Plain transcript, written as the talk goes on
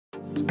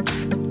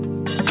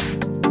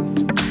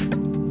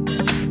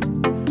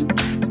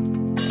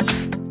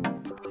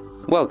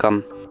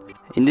Welcome!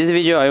 In this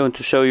video I want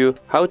to show you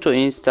how to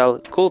install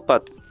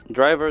Coolpad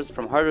drivers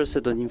from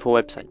HardReset.Info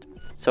website.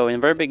 So in the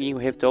very beginning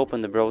we have to open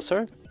the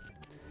browser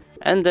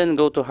and then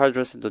go to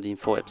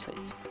HardReset.Info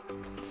website.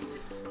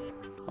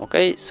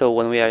 Okay, so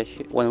when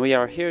we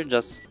are here,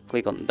 just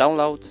click on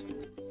download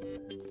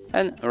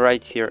and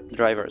right here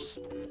drivers.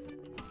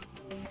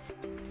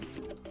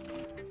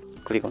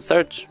 Click on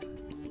search.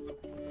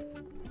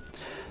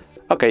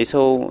 Okay,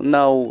 so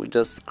now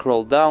just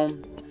scroll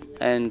down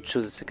and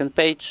choose the second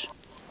page.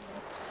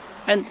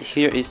 And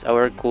here is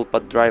our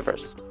Coolpad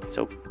drivers.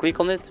 So click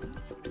on it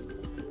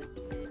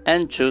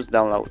and choose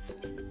download.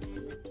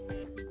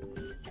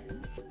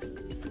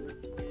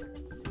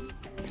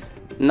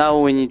 Now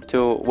we need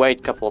to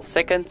wait a couple of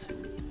seconds.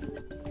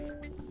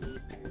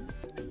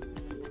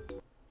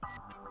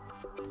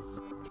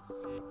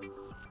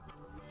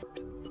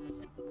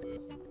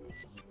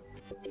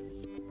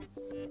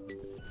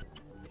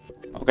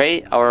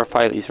 Okay, our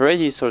file is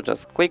ready, so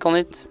just click on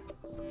it.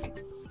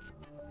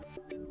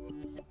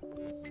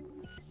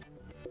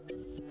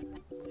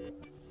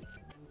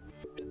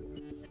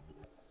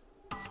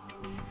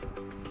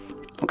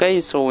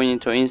 Okay, so we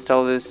need to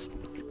install this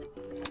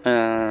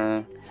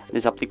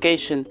this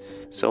application.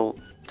 So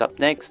tap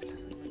next,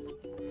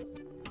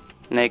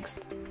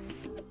 next,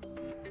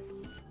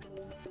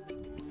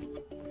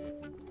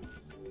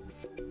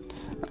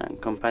 and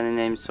company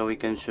name. So we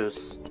can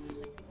choose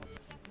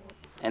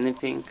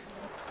anything.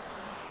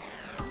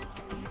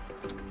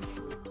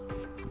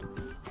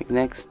 Click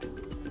next.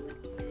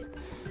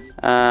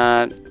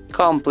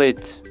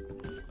 Complete.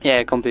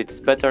 Yeah, complete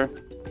is better.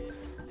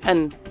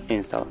 And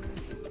install.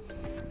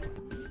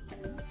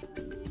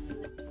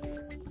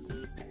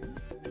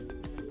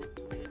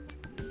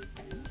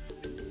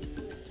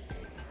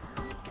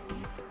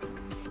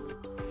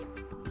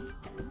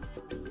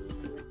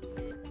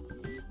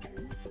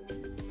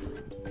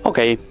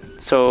 Okay,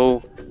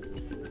 so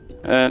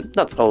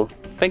that's all.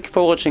 Thank you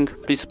for watching.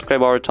 Please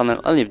subscribe our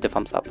channel and leave the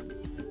thumbs up.